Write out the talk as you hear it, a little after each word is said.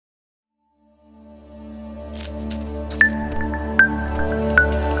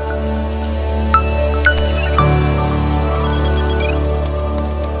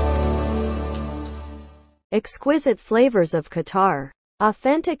Exquisite flavors of Qatar.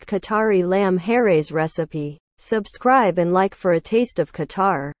 Authentic Qatari lamb Harees recipe. Subscribe and like for a taste of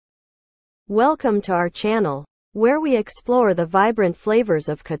Qatar. Welcome to our channel, where we explore the vibrant flavors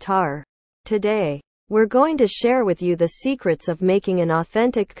of Qatar. Today, we're going to share with you the secrets of making an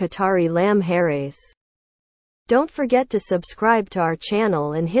authentic Qatari lamb Harees. Don't forget to subscribe to our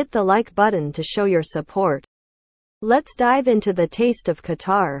channel and hit the like button to show your support. Let's dive into the taste of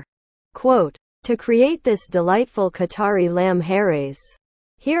Qatar. Quote, to create this delightful Qatari lamb Harees,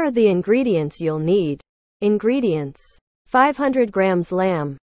 here are the ingredients you'll need. Ingredients: 500 grams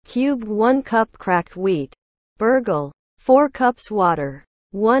lamb, cubed 1 cup cracked wheat, burgle, 4 cups water,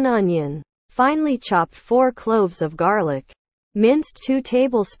 1 onion, finely chopped 4 cloves of garlic, minced 2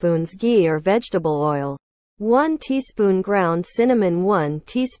 tablespoons ghee or vegetable oil, 1 teaspoon ground cinnamon, 1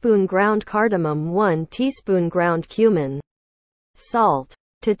 teaspoon ground cardamom, 1 teaspoon ground cumin, salt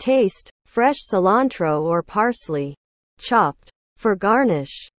to taste, fresh cilantro or parsley, chopped. For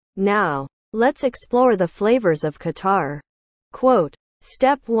garnish. Now, let's explore the flavors of Qatar. Quote,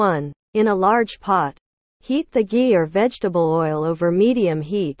 Step 1. In a large pot, heat the ghee or vegetable oil over medium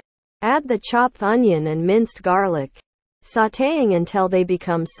heat. Add the chopped onion and minced garlic, sautéing until they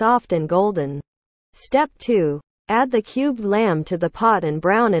become soft and golden. Step 2. Add the cubed lamb to the pot and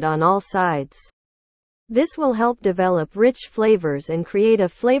brown it on all sides. This will help develop rich flavors and create a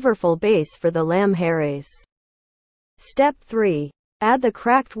flavorful base for the lamb Harees. Step 3. Add the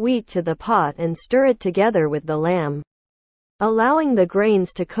cracked wheat to the pot and stir it together with the lamb, allowing the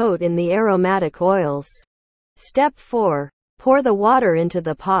grains to coat in the aromatic oils. Step 4. Pour the water into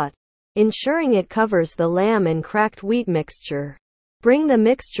the pot, ensuring it covers the lamb and cracked wheat mixture. Bring the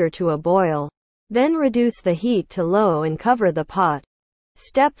mixture to a boil. Then reduce the heat to low and cover the pot.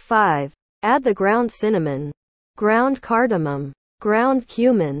 Step 5. Add the ground cinnamon, ground cardamom, ground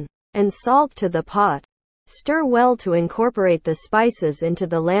cumin, and salt to the pot. Stir well to incorporate the spices into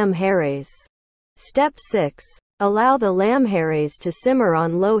the lamb Harees. Step 6. Allow the lamb Harees to simmer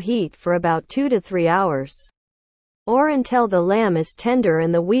on low heat for about 2 to 3 hours, or until the lamb is tender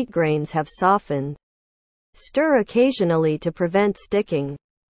and the wheat grains have softened. Stir occasionally to prevent sticking.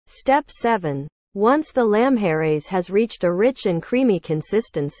 Step 7. Once the lamb Harees has reached a rich and creamy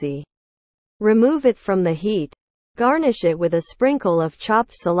consistency, remove it from the heat. Garnish it with a sprinkle of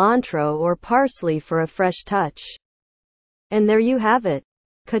chopped cilantro or parsley for a fresh touch. And there you have it.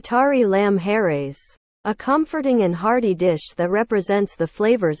 Qatari lamb Harees. A comforting and hearty dish that represents the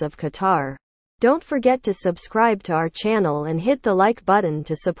flavors of Qatar. Don't forget to subscribe to our channel and hit the like button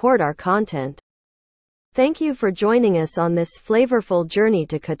to support our content. Thank you for joining us on this flavorful journey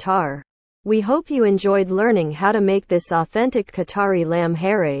to Qatar. We hope you enjoyed learning how to make this authentic Qatari lamb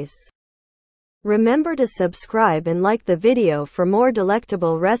Harees. Remember to subscribe and like the video for more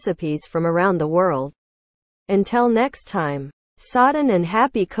delectable recipes from around the world. Until next time, Sodden and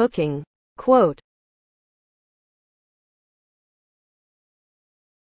happy cooking. Quote.